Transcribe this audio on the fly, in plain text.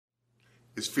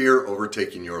Is fear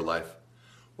overtaking your life?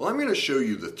 Well, I'm going to show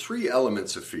you the 3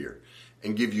 elements of fear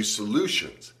and give you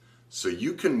solutions so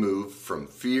you can move from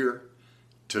fear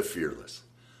to fearless.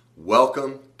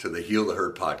 Welcome to the Heal the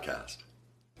Herd podcast.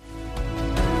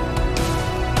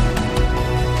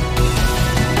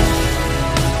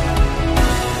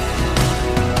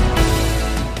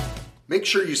 Make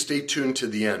sure you stay tuned to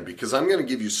the end because I'm going to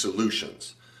give you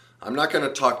solutions. I'm not going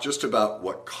to talk just about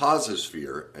what causes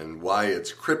fear and why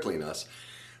it's crippling us,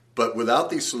 but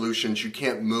without these solutions, you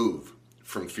can't move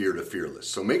from fear to fearless.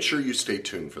 So make sure you stay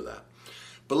tuned for that.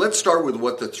 But let's start with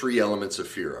what the 3 elements of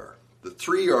fear are. The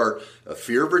 3 are a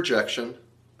fear of rejection,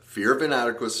 a fear of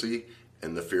inadequacy,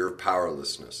 and the fear of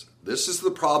powerlessness. This is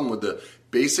the problem with the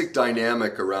basic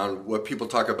dynamic around what people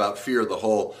talk about fear, the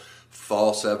whole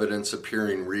false evidence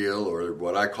appearing real, or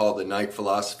what I call the Knight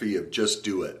philosophy of just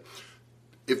do it.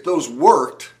 If those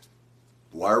worked,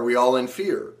 why are we all in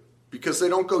fear? Because they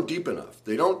don't go deep enough.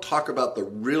 They don't talk about the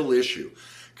real issue.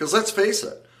 Because let's face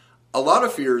it, a lot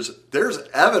of fears, there's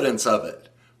evidence of it.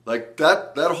 Like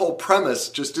that whole premise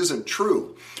just isn't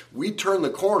true. We turn the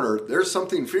corner, there's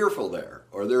something fearful there,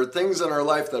 or there are things in our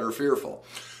life that are fearful.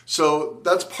 So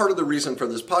that's part of the reason for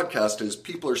this podcast is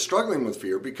people are struggling with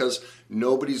fear because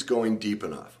nobody's going deep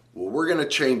enough. Well, we're going to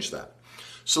change that.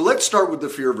 So let's start with the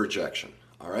fear of rejection.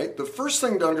 All right. The first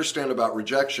thing to understand about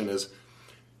rejection is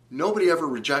nobody ever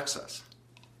rejects us.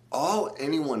 All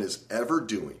anyone is ever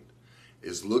doing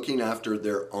is looking after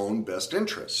their own best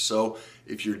interests. So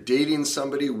if you're dating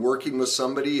somebody, working with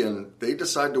somebody, and they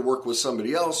decide to work with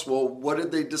somebody else, well, what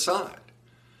did they decide?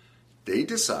 They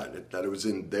decided that it was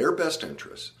in their best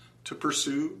interest to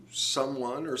pursue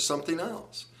someone or something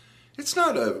else. It's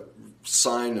not a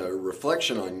sign, a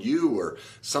reflection on you or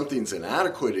something's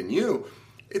inadequate in you.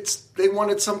 They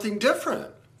wanted something different.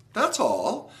 That's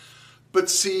all. But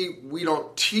see, we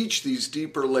don't teach these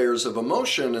deeper layers of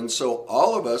emotion, and so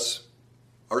all of us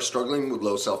are struggling with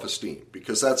low self-esteem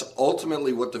because that's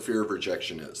ultimately what the fear of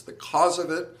rejection is. The cause of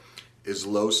it is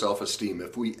low self-esteem.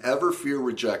 If we ever fear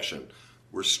rejection,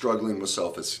 we're struggling with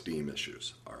self-esteem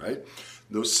issues, all right?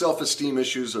 Those self-esteem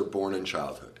issues are born in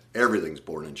childhood. Everything's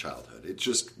born in childhood. It's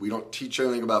just, we don't teach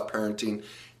anything about parenting.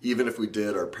 Even if we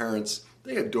did, our parents,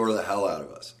 they adore the hell out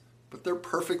of us, but they're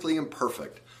perfectly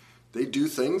imperfect. They do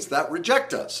things that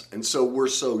reject us. And so we're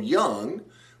so young,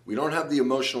 we don't have the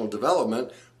emotional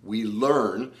development. We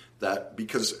learn that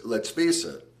because, let's face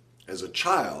it, as a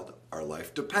child, our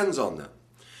life depends on them.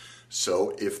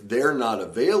 So if they're not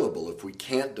available, if we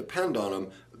can't depend on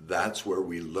them, that's where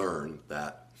we learn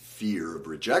that fear of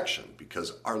rejection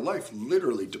because our life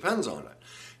literally depends on it.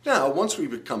 Now, once we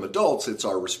become adults, it's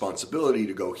our responsibility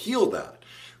to go heal that.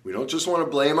 We don't just want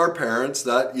to blame our parents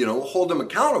that, hold them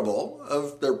accountable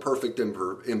of their perfect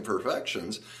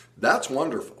imperfections. That's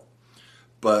wonderful.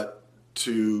 But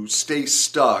to stay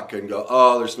stuck and go,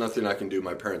 oh, there's nothing I can do.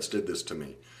 My parents did this to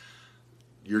me.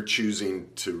 You're choosing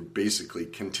to basically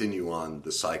continue on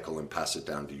the cycle and pass it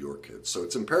down to your kids. So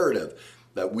it's imperative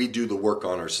that we do the work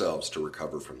on ourselves to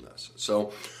recover from this.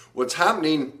 So what's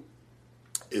happening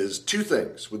is 2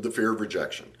 things with the fear of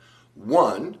rejection.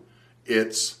 1,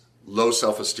 it's low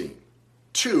self-esteem.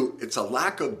 2, it's a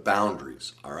lack of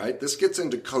boundaries, all right? This gets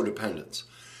into codependence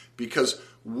because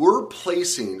we're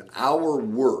placing our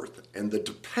worth and the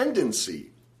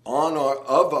dependency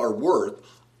of our worth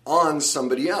on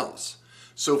somebody else.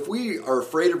 So if we are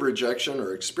afraid of rejection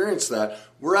or experience that,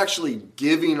 we're actually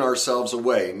giving ourselves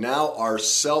away. Now our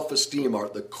self-esteem,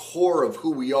 the core of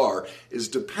who we are, is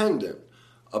dependent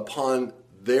upon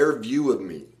their view of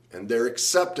me and their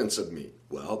acceptance of me.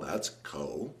 Well, that's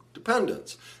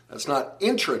codependence. That's not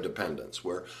intradependence,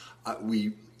 where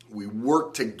we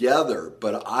work together,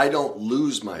 but I don't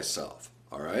lose myself,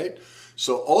 all right?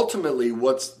 So ultimately,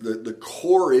 what's the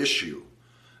core issue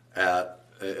at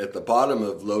the bottom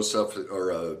of low self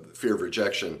or fear of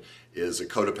rejection is a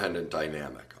codependent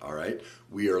dynamic, all right?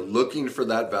 We are looking for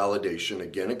that validation.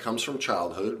 Again, it comes from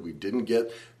childhood. We didn't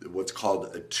get what's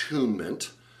called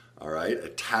attunement, all right?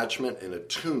 Attachment and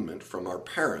attunement from our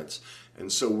parents.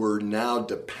 And so we're now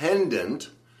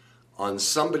dependent on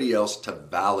somebody else to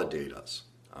validate us,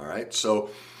 all right?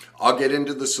 So I'll get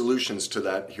into the solutions to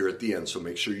that here at the end, so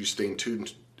make sure you stay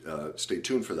tuned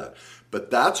for that. But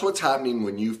that's what's happening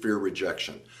when you fear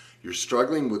rejection. You're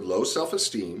struggling with low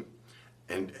self-esteem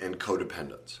and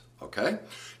codependence, okay?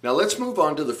 Now let's move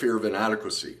on to the fear of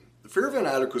inadequacy. The fear of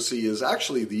inadequacy is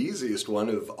actually the easiest one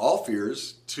of all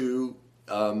fears to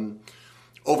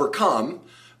overcome,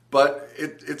 but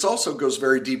it also goes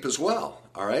very deep as well,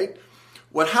 all right?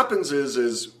 What happens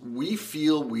is we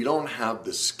feel we don't have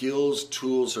the skills,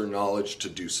 tools, or knowledge to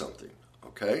do something,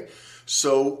 okay?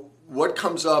 So what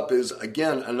comes up is,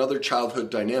 again, another childhood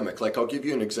dynamic. Like, I'll give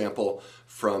you an example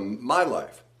from my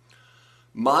life.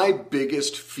 My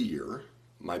biggest fear,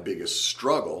 my biggest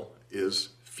struggle is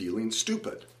feeling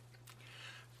stupid.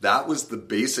 That was the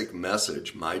basic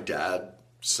message my dad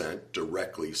sent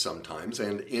directly sometimes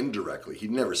and indirectly. He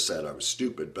never said I was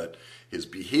stupid, but his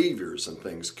behaviors and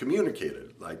things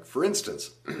communicated. Like, for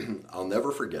instance, I'll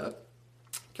never forget,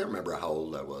 I can't remember how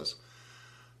old I was,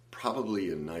 probably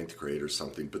in 9th grade or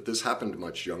something, but this happened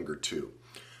much younger too.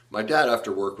 My dad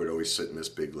after work would always sit in this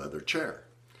big leather chair.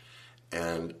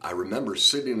 And I remember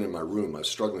sitting in my room, I was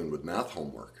struggling with math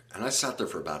homework, and I sat there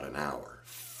for about an hour,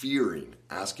 fearing,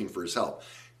 asking for his help.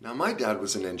 Now, my dad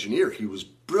was an engineer. He was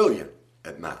brilliant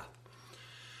at math.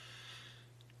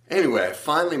 Anyway, I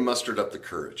finally mustered up the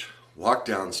courage, walked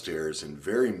downstairs, and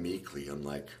very meekly, I'm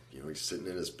like, he's sitting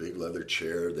in his big leather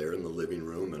chair there in the living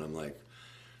room, and I'm like,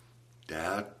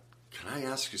 Dad, can I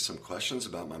ask you some questions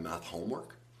about my math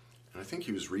homework? And I think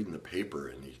he was reading the paper,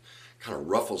 and he kind of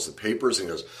ruffles the papers and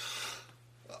goes,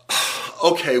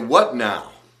 okay, what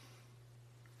now?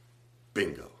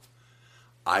 Bingo.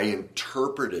 I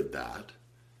interpreted that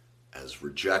as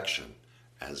rejection,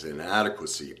 as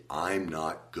inadequacy. I'm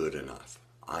not good enough.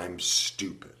 I'm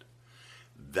stupid.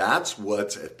 That's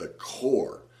what's at the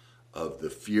core of the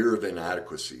fear of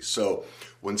inadequacy. So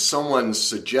when someone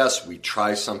suggests we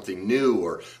try something new,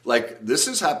 or like this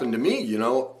has happened to me,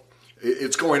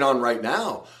 it's going on right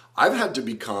now. I've had to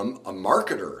become a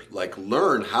marketer, like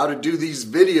learn how to do these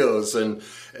videos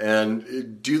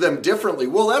and do them differently.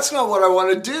 Well, that's not what I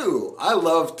want to do. I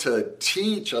love to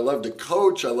teach. I love to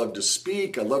coach. I love to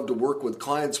speak. I love to work with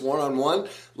clients one-on-one.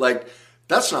 Like,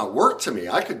 that's not work to me.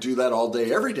 I could do that all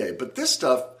day, every day. But this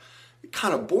stuff, it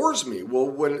kind of bores me. Well,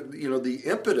 when, the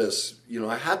impetus,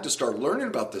 I had to start learning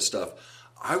about this stuff,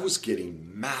 I was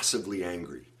getting massively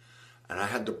angry. And I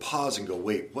had to pause and go,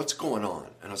 wait, what's going on?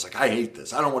 And I was like, I hate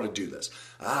this. I don't want to do this.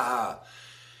 And I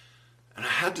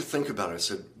had to think about it. I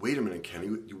said, wait a minute, Kenny,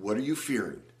 what are you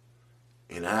fearing?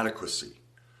 Inadequacy.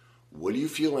 What do you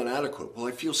feel inadequate? Well,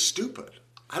 I feel stupid.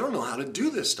 I don't know how to do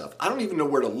this stuff. I don't even know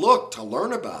where to look to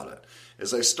learn about it.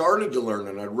 As I started to learn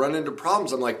and I'd run into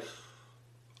problems, I'm like,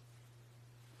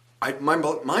 my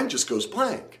mind just goes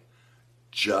blank.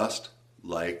 Just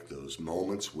like those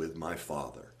moments with my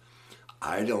father.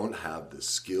 I don't have the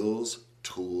skills,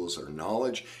 tools, or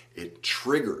knowledge. It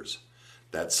triggers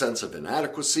that sense of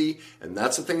inadequacy. And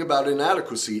that's the thing about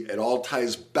inadequacy. It all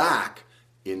ties back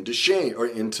into shame or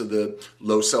into the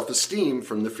low self-esteem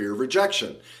from the fear of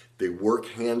rejection. They work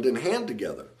hand in hand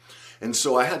together. And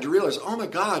so I had to realize, oh my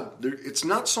God, it's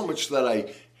not so much that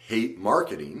I hate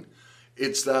marketing.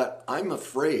 It's that I'm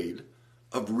afraid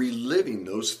of reliving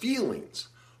those feelings.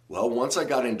 Well, once I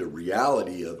got into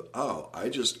reality of,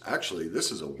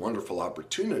 this is a wonderful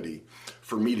opportunity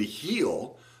for me to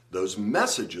heal those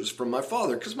messages from my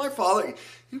father. Because my father,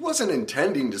 he wasn't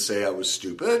intending to say I was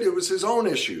stupid. It was his own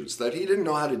issues that he didn't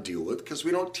know how to deal with because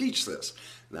we don't teach this.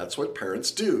 And that's what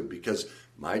parents do, because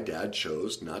my dad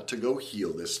chose not to go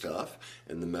heal this stuff.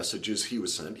 And the messages he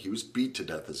was sent, he was beat to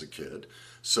death as a kid.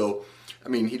 So,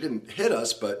 he didn't hit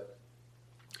us, but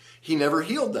he never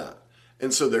healed that.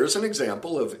 And so there's an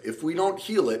example of if we don't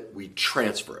heal it, we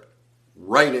transfer it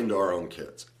right into our own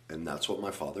kids. And that's what my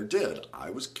father did.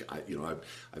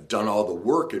 I've done all the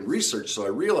work and research, so I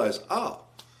realized,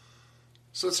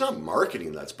 so it's not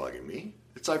marketing that's bugging me.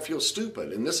 It's I feel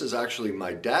stupid. And this is actually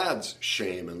my dad's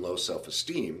shame and low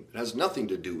self-esteem. It has nothing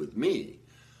to do with me.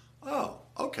 Oh,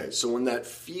 okay. So when that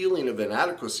feeling of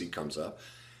inadequacy comes up,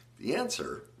 the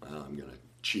answer, I'm going to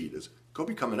cheat, is go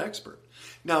become an expert.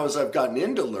 Now, as I've gotten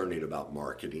into learning about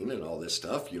marketing and all this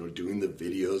stuff, doing the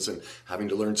videos and having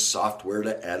to learn software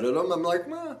to edit them, I'm like,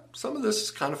 some of this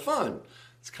is kind of fun.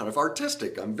 It's kind of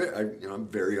artistic. I'm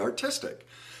very artistic.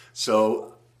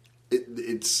 So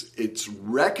it's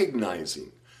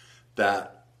recognizing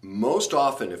that most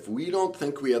often, if we don't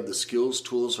think we have the skills,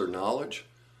 tools, or knowledge,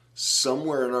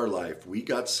 somewhere in our life, we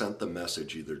got sent the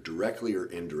message either directly or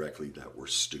indirectly that we're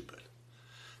stupid.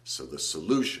 So the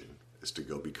solution is to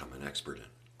go become an expert in,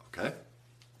 okay?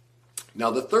 Now,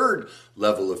 the third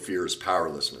level of fear is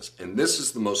powerlessness, and this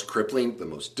is the most crippling, the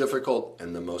most difficult,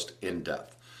 and the most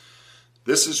in-depth.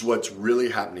 This is what's really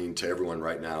happening to everyone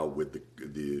right now with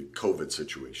the COVID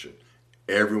situation.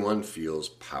 Everyone feels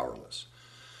powerless.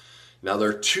 Now, there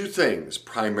are two things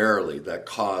primarily that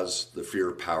cause the fear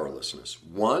of powerlessness.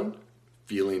 One,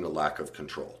 feeling a lack of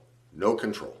control, no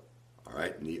control, all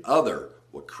right? And the other,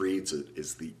 what creates it,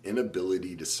 is the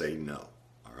inability to say no,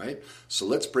 all right? So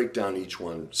let's break down each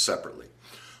one separately.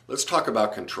 Let's talk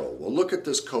about control. Well, look at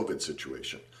this COVID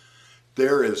situation.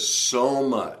 There is so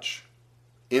much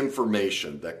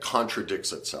information that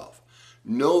contradicts itself.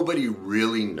 Nobody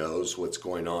really knows what's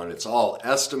going on. It's all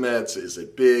estimates. Is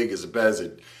it big? Is it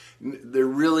bad?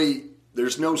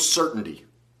 There's no certainty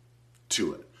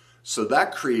to it. So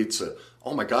that creates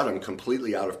oh my God, I'm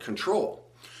completely out of control.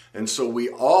 And so we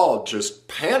all just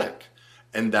panic.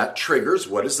 And that triggers,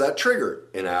 what does that trigger?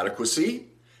 Inadequacy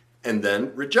and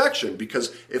then rejection.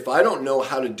 Because if I don't know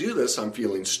how to do this, I'm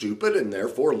feeling stupid and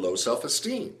therefore low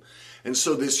self-esteem. And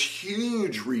so this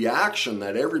huge reaction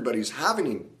that everybody's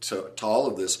having to all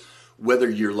of this, whether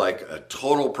you're like a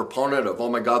total proponent of, oh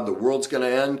my God, the world's going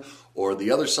to end, or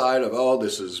the other side of, oh,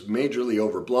 this is majorly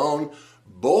overblown,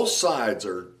 both sides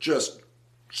are just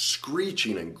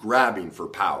screeching and grabbing for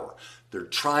power. They're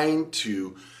trying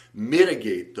to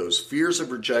mitigate those fears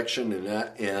of rejection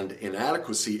and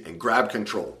inadequacy and grab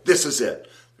control. This is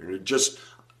it.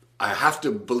 I have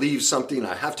to believe something.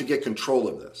 I have to get control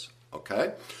of this.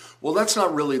 Okay? Well, that's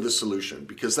not really the solution,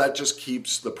 because that just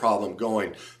keeps the problem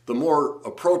going. The more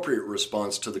appropriate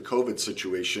response to the COVID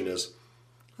situation is,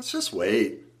 let's just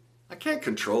wait. I can't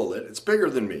control it. It's bigger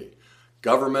than me.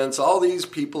 Governments, all these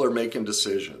people are making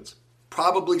decisions.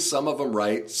 Probably some of them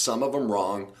right, some of them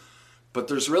wrong, but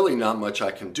there's really not much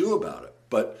I can do about it.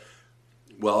 But,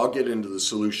 well, I'll get into the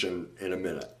solution in a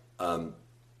minute.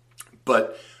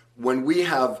 But when we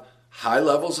have high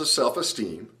levels of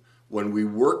self-esteem, when we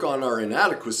work on our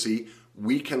inadequacy,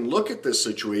 we can look at this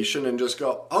situation and just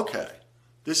go, okay,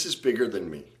 this is bigger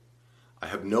than me. I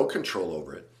have no control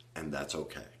over it, and that's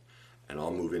okay. And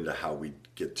I'll move into how we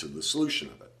get to the solution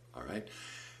of it, all right?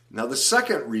 Now, the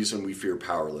second reason we fear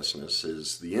powerlessness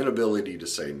is the inability to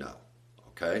say no,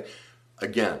 okay?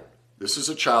 Again, this is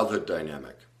a childhood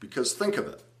dynamic, because think of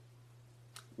it.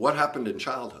 What happened in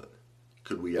childhood?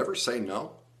 Could we ever say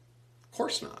no? Of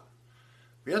course not.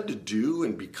 We had to do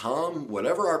and become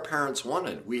whatever our parents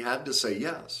wanted. We had to say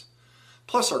yes.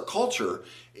 Plus, our culture,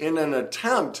 in an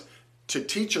attempt to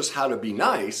teach us how to be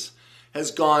nice,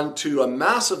 has gone to a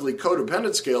massively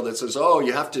codependent scale that says, oh,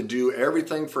 you have to do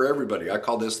everything for everybody. I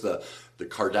call this the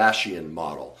Kardashian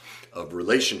model of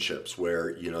relationships,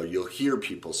 where you'll hear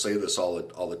people say this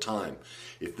all the time.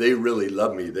 If they really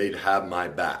love me, they'd have my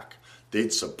back.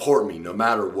 They'd support me no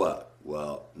matter what.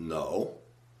 Well, no,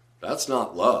 that's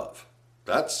not love.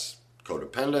 That's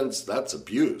codependence, that's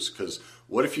abuse. Because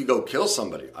what if you go kill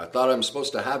somebody? I thought I'm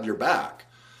supposed to have your back.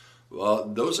 Well,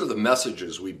 those are the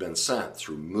messages we've been sent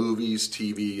through movies,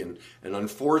 TV, and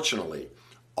unfortunately,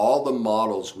 all the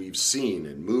models we've seen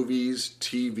in movies,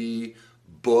 TV,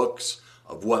 books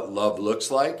of what love looks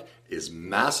like is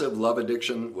massive love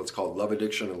addiction, what's called love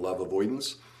addiction and love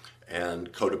avoidance,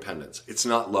 and codependence. It's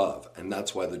not love, and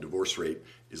that's why the divorce rate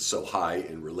is so high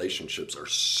and relationships are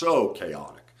so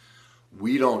chaotic.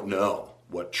 We don't know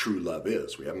what true love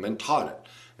is. We haven't been taught it.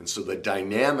 And so the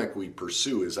dynamic we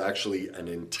pursue is actually an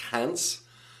intense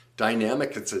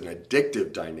dynamic. It's an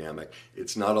addictive dynamic.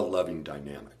 It's not a loving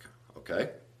dynamic,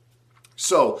 okay?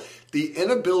 So the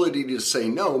inability to say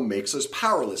no makes us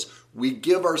powerless. We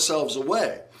give ourselves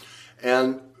away.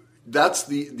 And that's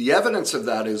the evidence of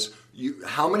that is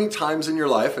how many times in your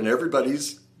life, and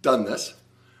everybody's done this,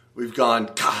 we've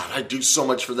gone, God, I do so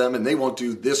much for them and they won't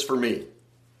do this for me.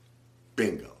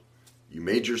 Bingo. You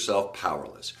made yourself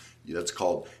powerless. That's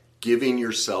called giving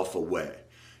yourself away.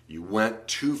 You went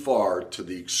too far to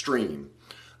the extreme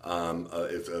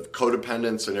of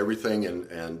codependence and everything,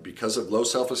 and because of low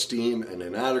self-esteem and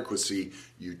inadequacy,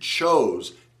 you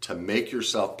chose to make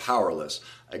yourself powerless.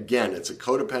 Again, it's a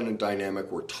codependent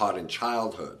dynamic we're taught in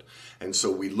childhood. And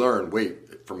so we learn,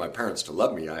 wait, for my parents to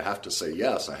love me, I have to say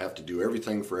yes. I have to do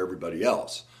everything for everybody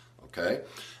else, okay?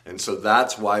 And so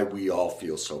that's why we all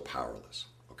feel so powerless,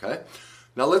 okay?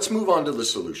 Now let's move on to the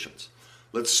solutions.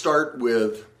 Let's start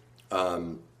with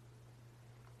the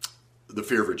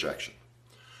fear of rejection.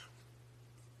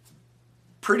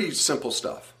 Pretty simple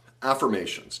stuff.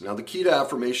 Affirmations. Now the key to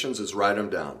affirmations is write them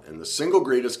down. And the single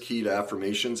greatest key to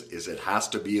affirmations is it has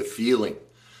to be a feeling.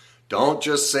 Don't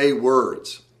just say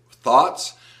words.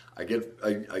 Thoughts, I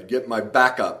get my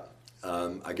backup.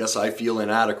 I guess I feel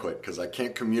inadequate because I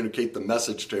can't communicate the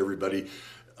message to everybody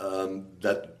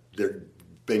that they've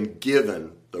been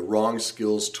given the wrong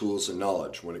skills, tools, and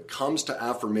knowledge. When it comes to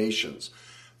affirmations,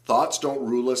 thoughts don't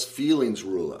rule us, feelings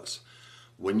rule us.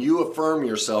 When you affirm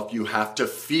yourself, you have to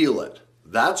feel it.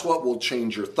 That's what will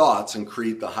change your thoughts and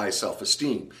create the high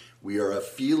self-esteem. We are a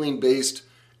feeling-based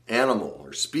animal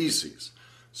or species,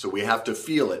 so we have to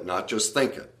feel it, not just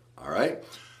think it, all right?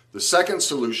 The second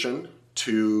solution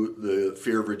to the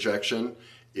fear of rejection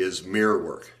is mirror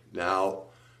work. Now,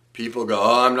 people go,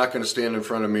 oh, I'm not going to stand in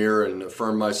front of a mirror and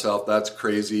affirm myself. That's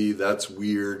crazy. That's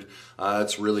weird.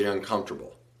 It's really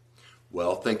uncomfortable.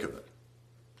 Well, think of it.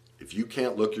 If you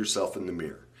can't look yourself in the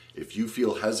mirror, if you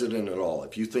feel hesitant at all,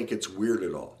 if you think it's weird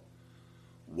at all,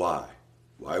 why?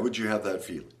 Why would you have that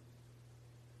feeling?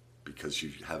 Because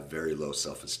you have very low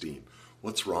self-esteem.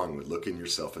 What's wrong with looking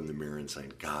yourself in the mirror and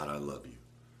saying, God, I love you.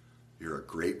 You're a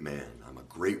great man. I'm a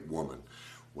great woman.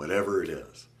 Whatever it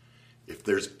is. If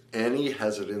there's any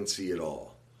hesitancy at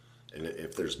all, and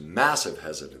if there's massive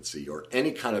hesitancy or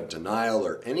any kind of denial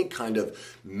or any kind of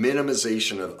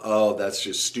minimization of, oh, that's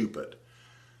just stupid,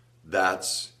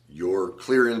 that's your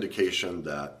clear indication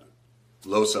that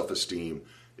low self-esteem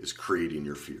is creating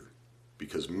your fear.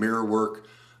 Because mirror work,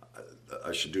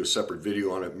 I should do a separate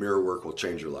video on it, mirror work will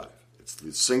change your life. It's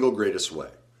the single greatest way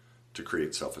to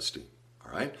create self-esteem.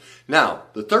 All right? Now,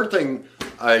 the third thing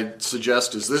I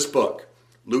suggest is this book,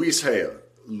 Louise Hay,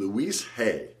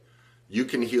 You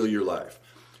Can Heal Your Life.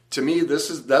 To me,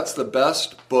 that's the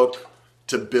best book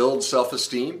to build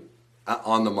self-esteem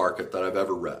on the market that I've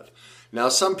ever read. Now,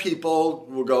 some people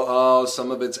will go, oh,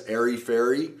 some of it's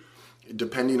airy-fairy,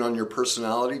 depending on your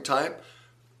personality type.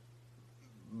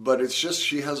 But it's just,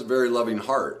 she has a very loving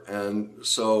heart. And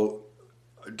so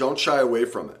don't shy away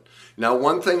from it. Now,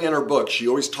 one thing in her book, she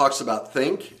always talks about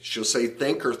think. She'll say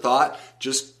think or thought.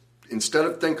 Just instead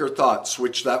of think or thought,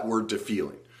 switch that word to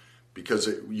feeling. Because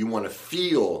you want to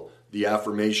feel the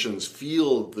affirmations,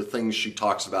 feel the things she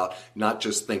talks about, not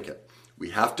just think it. We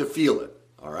have to feel it.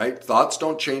 All right? Thoughts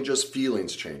don't change us,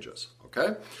 feelings change us.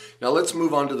 Okay? Now let's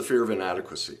move on to the fear of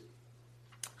inadequacy.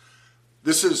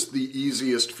 This is the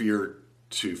easiest fear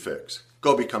to fix.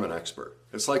 Go become an expert.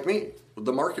 It's like me with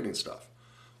the marketing stuff.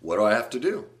 What do I have to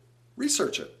do?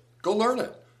 Research it. Go learn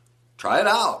it. Try it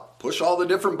out. Push all the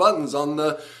different buttons on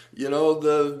the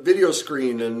video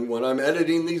screen, and when I'm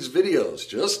editing these videos,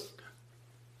 just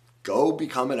go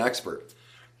become an expert.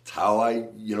 It's how I,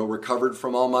 recovered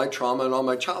from all my trauma and all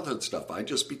my childhood stuff. I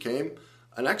just became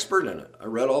an expert in it. I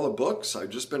read all the books. I've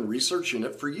just been researching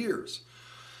it for years.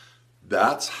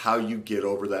 That's how you get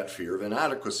over that fear of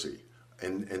inadequacy.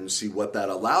 And see what that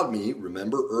allowed me.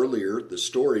 Remember earlier the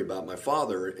story about my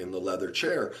father in the leather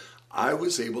chair. I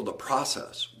was able to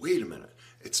process, wait a minute,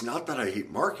 it's not that I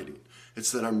hate marketing.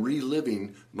 It's that I'm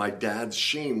reliving my dad's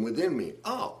shame within me.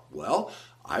 Oh, well,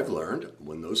 I've learned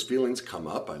when those feelings come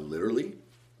up, I literally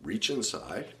reach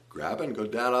inside, grab it and go,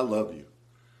 Dad, I love you.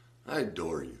 I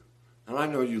adore you. And I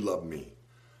know you love me.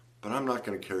 But I'm not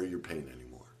going to carry your pain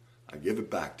anymore. I give it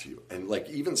back to you. And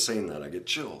even saying that, I get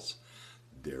chills.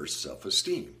 There's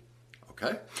self-esteem.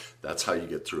 Okay? That's how you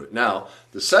get through it. Now,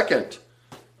 the second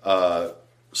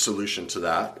solution to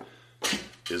that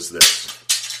is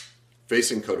this.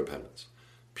 Facing Codependence.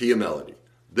 Pia Mellody.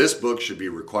 This book should be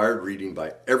required reading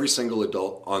by every single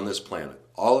adult on this planet.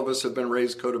 All of us have been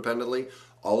raised codependently.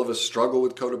 All of us struggle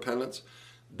with codependence.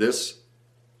 This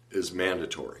is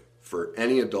mandatory for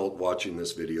any adult watching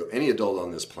this video, any adult on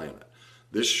this planet.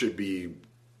 This should be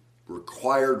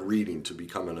required reading to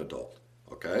become an adult.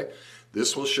 Okay?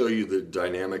 This will show you the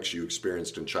dynamics you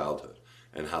experienced in childhood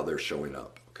and how they're showing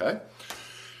up. Okay?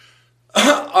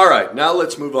 All right, now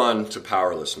let's move on to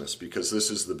powerlessness, because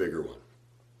this is the bigger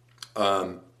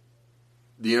one.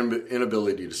 The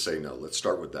inability to say no. Let's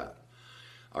start with that.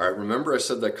 All right, remember I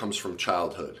said that comes from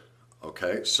childhood.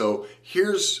 Okay? So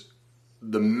here's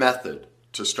the method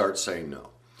to start saying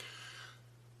no.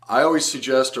 I always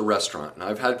suggest a restaurant, and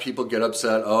I've had people get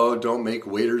upset, oh, don't make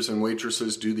waiters and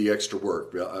waitresses do the extra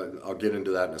work. I'll get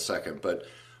into that in a second. But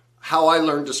how I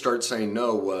learned to start saying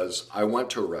no was I went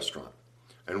to a restaurant,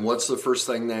 and what's the first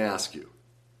thing they ask you?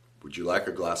 Would you like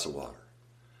a glass of water?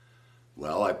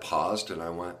 Well, I paused, and I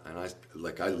went, and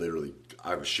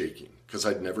I was shaking, because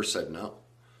I'd never said no.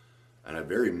 And I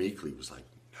very meekly was like,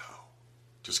 no.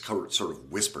 Just sort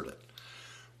of whispered it.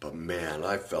 But man,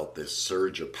 I felt this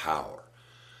surge of power.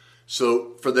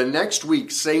 So for the next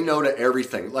week, say no to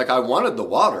everything. Like I wanted the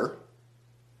water,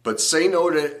 but say no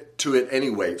to it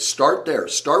anyway. Start there.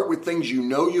 Start with things you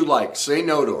know you like. Say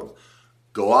no to them.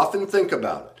 Go off and think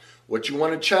about it. What you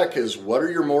want to check is what are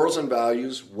your morals and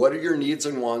values, what are your needs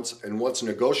and wants, and what's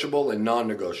negotiable and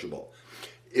non-negotiable.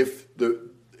 If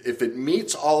it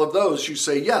meets all of those, you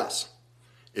say yes.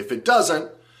 If it doesn't,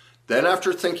 then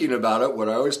after thinking about it, what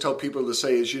I always tell people to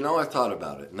say is, I thought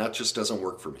about it, and that just doesn't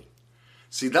work for me.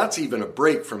 See, that's even a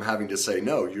break from having to say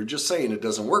no. You're just saying it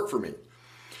doesn't work for me.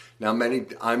 Now,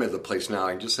 I'm at the place now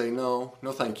I can just say no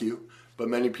thank you. But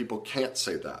many people can't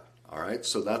say that. All right,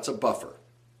 so that's a buffer.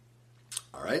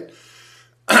 All right.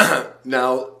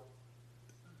 Now,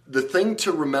 the thing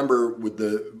to remember with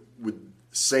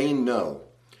saying no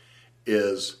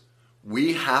is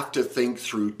we have to think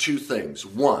through two things.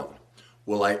 One,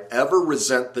 will I ever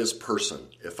resent this person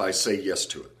if I say yes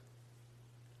to it?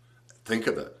 Think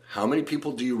of it. How many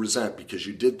people do you resent because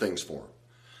you did things for them,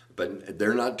 but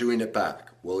they're not doing it back?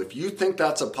 Well, if you think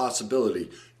that's a possibility,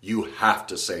 you have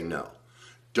to say no.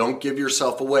 Don't give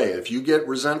yourself away. If you get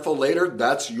resentful later,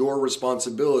 that's your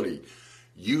responsibility.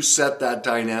 You set that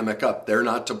dynamic up. They're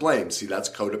not to blame. See, that's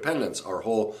codependence. Our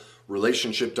whole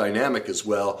relationship dynamic is,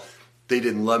 well, they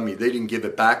didn't love me. They didn't give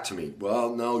it back to me.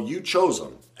 Well, no, you chose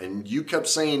them and you kept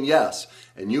saying yes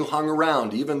and you hung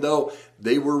around even though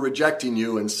they were rejecting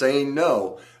you and saying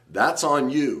no. That's on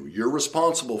you. You're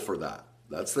responsible for that.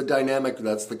 That's the dynamic.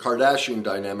 That's the Kardashian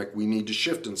dynamic we need to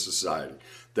shift in society.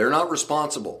 They're not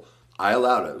responsible. I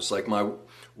allowed it. It was like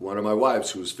one of my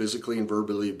wives who was physically and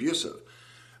verbally abusive.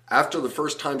 After the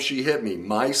first time she hit me,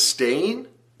 my staying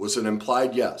was an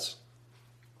implied yes.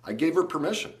 I gave her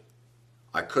permission.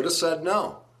 I could have said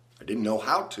no. I didn't know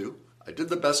how to. I did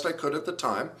the best I could at the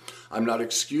time. I'm not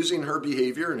excusing her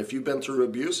behavior, and if you've been through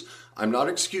abuse, I'm not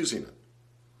excusing it.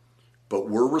 But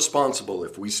we're responsible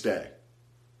if we stay.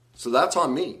 So that's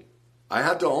on me. I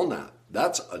had to own that.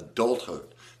 That's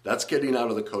adulthood. That's getting out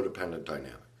of the codependent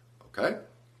dynamic. Okay?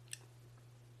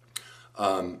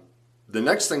 The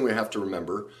next thing we have to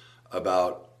remember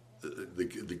about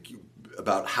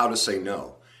about how to say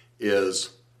no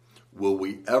is, will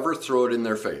we ever throw it in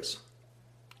their face?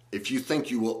 If you think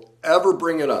you will ever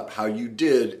bring it up, how you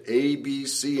did A, B,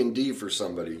 C, and D for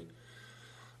somebody,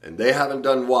 and they haven't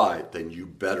done Y, then you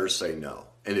better say no.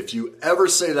 And if you ever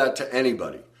say that to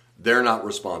anybody, they're not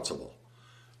responsible.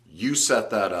 You set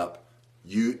that up.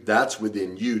 That's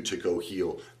within you to go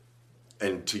heal.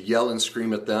 And to yell and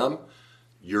scream at them,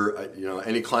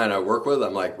 any client I work with,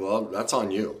 I'm like, well, that's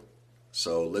on you.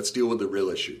 So let's deal with the real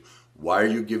issue. Why are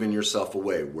you giving yourself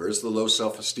away? Where's the low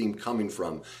self-esteem coming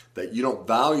from that you don't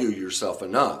value yourself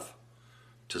enough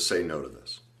to say no to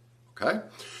this? Okay?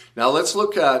 Now let's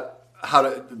look at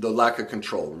the lack of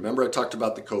control. Remember I talked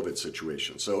about the COVID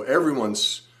situation. So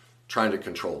everyone's trying to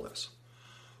control this.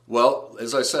 Well,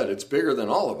 as I said, it's bigger than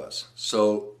all of us.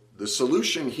 So the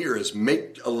solution here is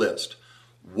make a list.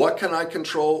 What can I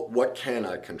control? What can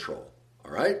I control?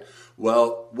 All right?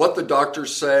 Well, what the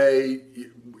doctors say,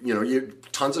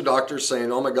 tons of doctors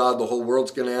saying, oh my God, the whole world's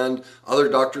going to end. Other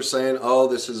doctors saying, oh,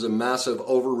 this is a massive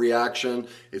overreaction.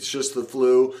 It's just the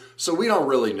flu. So we don't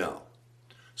really know.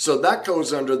 So that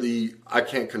goes under the I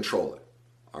can't control it.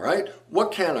 All right?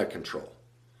 What can I control?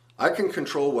 I can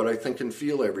control what I think and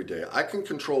feel every day. I can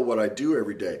control what I do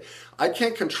every day. I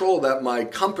can't control that my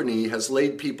company has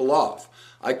laid people off.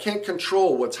 I can't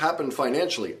control what's happened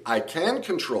financially. I can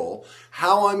control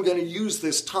how I'm going to use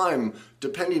this time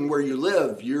depending where you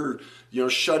live. You're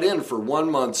shut in for 1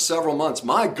 month, several months.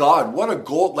 My God, what a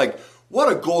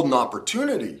golden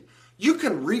opportunity. You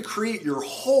can recreate your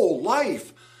whole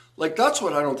life. That's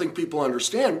what I don't think people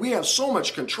understand. We have so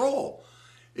much control.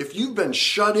 If you've been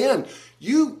shut in,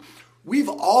 we've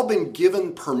all been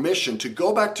given permission to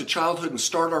go back to childhood and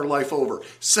start our life over.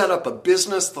 Set up a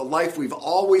business, the life we've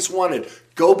always wanted.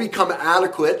 Go become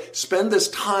adequate. Spend this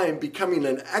time becoming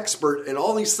an expert in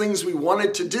all these things we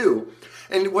wanted to do.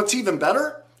 And what's even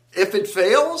better, if it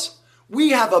fails, we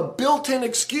have a built-in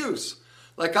excuse.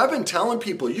 I've been telling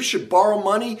people, you should borrow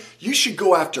money. You should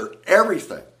go after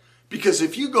everything. Because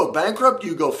if you go bankrupt,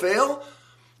 you go fail,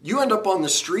 you end up on the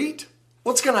street,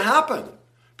 what's going to happen?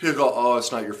 People go, oh,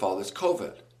 it's not your fault, it's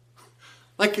COVID.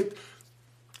 It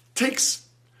takes,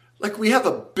 we have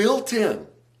a built-in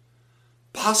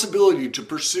possibility to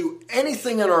pursue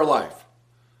anything in our life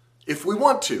if we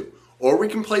want to. Or we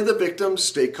can play the victim,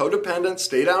 stay codependent,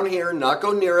 stay down here, not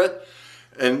go near it,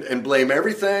 and blame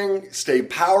everything, stay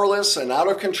powerless and out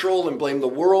of control and blame the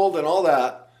world and all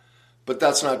that. But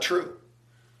that's not true.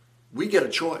 We get a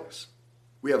choice.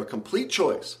 We have a complete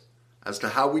choice as to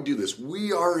how we do this.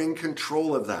 We are in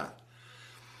control of that.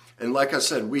 And like I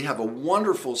said, we have a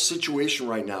wonderful situation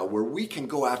right now where we can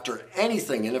go after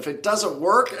anything. And if it doesn't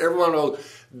work,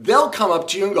 they'll come up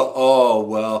to you and go, oh,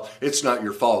 well, it's not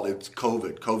your fault. It's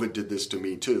COVID. COVID did this to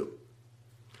me too.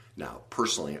 Now,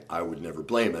 personally, I would never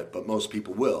blame it, but most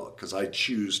people will because I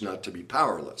choose not to be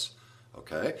powerless.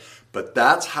 Okay? But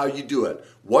that's how you do it.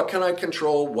 What can I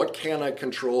control? What can I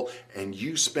control? And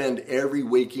you spend every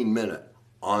waking minute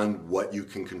on what you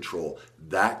can control.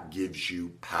 That gives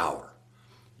you power.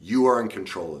 You are in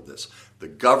control of this. The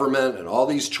government and all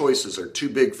these choices are too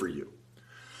big for you.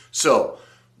 So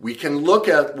we can look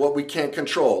at what we can't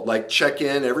control, like check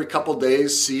in every couple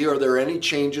days, see are there any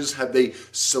changes? Have they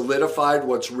solidified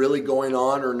what's really going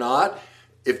on or not?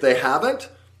 If they haven't,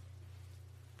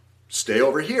 stay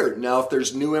over here. Now, if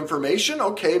there's new information,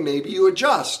 okay, maybe you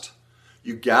adjust.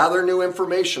 You gather new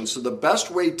information. So the best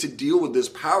way to deal with this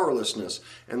powerlessness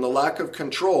and the lack of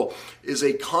control is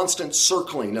a constant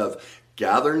circling of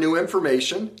gather new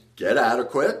information, get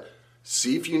adequate,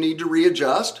 see if you need to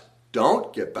readjust,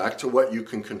 don't, get back to what you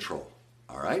can control.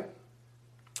 All right?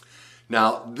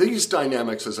 Now, these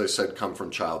dynamics, as I said, come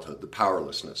from childhood, the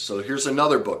powerlessness. So here's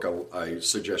another book I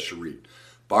suggest you read.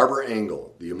 Barbara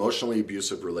Engel, The Emotionally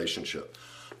Abusive Relationship.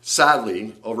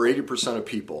 Sadly, over 80% of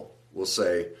people will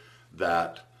say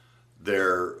that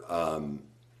their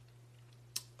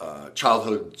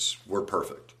childhoods were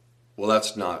perfect. Well,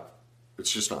 it's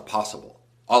just not possible.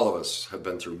 All of us have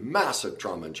been through massive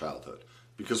trauma in childhood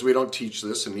because we don't teach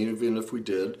this, and even if we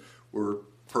did, we're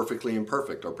perfectly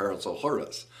imperfect. Our parents will hurt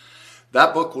us.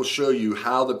 That book will show you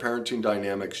how the parenting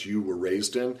dynamics you were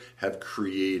raised in have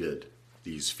created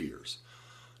these fears.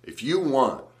 If you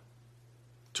want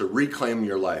to reclaim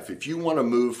your life, if you want to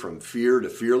move from fear to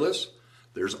fearless,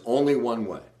 there's only one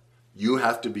way. You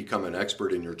have to become an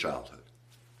expert in your childhood.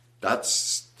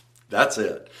 That's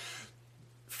it.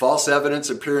 False evidence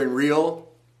appearing real,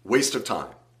 waste of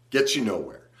time, gets you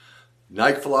nowhere.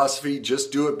 Nike philosophy,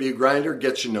 just do it, be a grinder,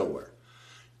 gets you nowhere.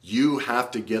 You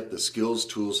have to get the skills,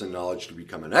 tools, and knowledge to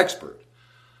become an expert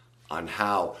on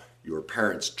how your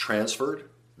parents transferred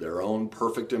their own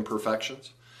perfect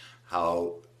imperfections,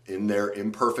 how in their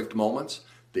imperfect moments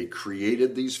they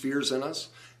created these fears in us.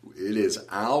 It is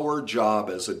our job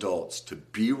as adults to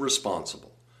be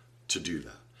responsible to do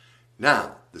that.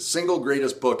 Now, the single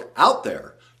greatest book out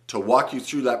there to walk you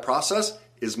through that process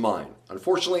is mine.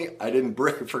 Unfortunately, I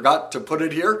forgot to put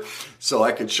it here so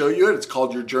I could show you it. It's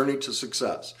called Your Journey to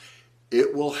Success.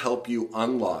 It will help you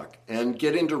unlock and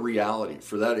get into reality.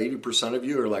 For that 80% of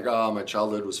you who are like, oh, my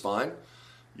childhood was fine,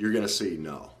 you're going to see,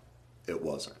 no, it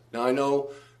wasn't. Now, I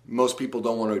know most people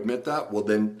don't want to admit that. Well,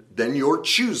 then you're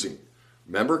choosing.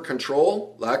 Remember,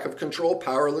 control, lack of control,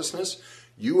 powerlessness.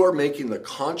 You are making the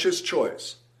conscious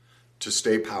choice to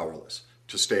stay powerless,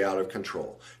 to stay out of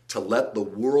control, to let the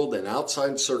world and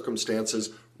outside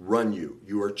circumstances run you.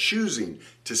 You are choosing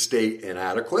to stay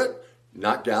inadequate,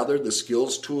 not gather the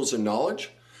skills, tools, and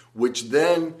knowledge, which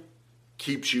then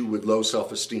keeps you with low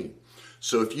self-esteem.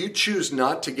 So if you choose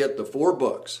not to get the 4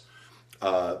 books,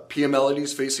 Pia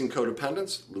Mellody's Facing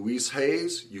Codependence, Louise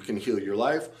Hay's You Can Heal Your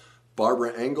Life,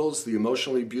 Barbara Engel's The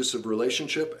Emotionally Abusive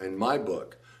Relationship, and my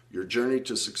book, Your Journey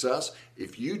to Success,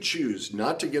 if you choose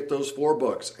not to get those 4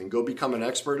 books and go become an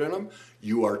expert in them,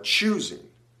 you are choosing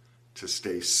to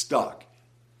stay stuck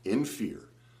in fear.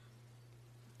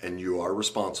 And you are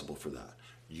responsible for that.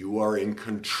 You are in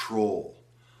control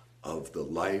of the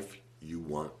life you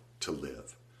want to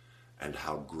live and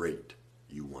how great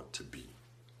you want to be.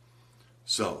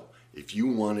 So, if you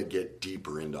want to get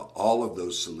deeper into all of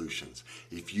those solutions,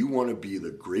 if you want to be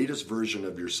the greatest version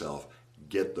of yourself,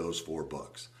 get those 4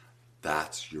 books.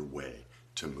 That's your way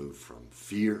to move from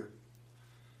fear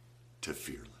to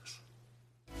fearless.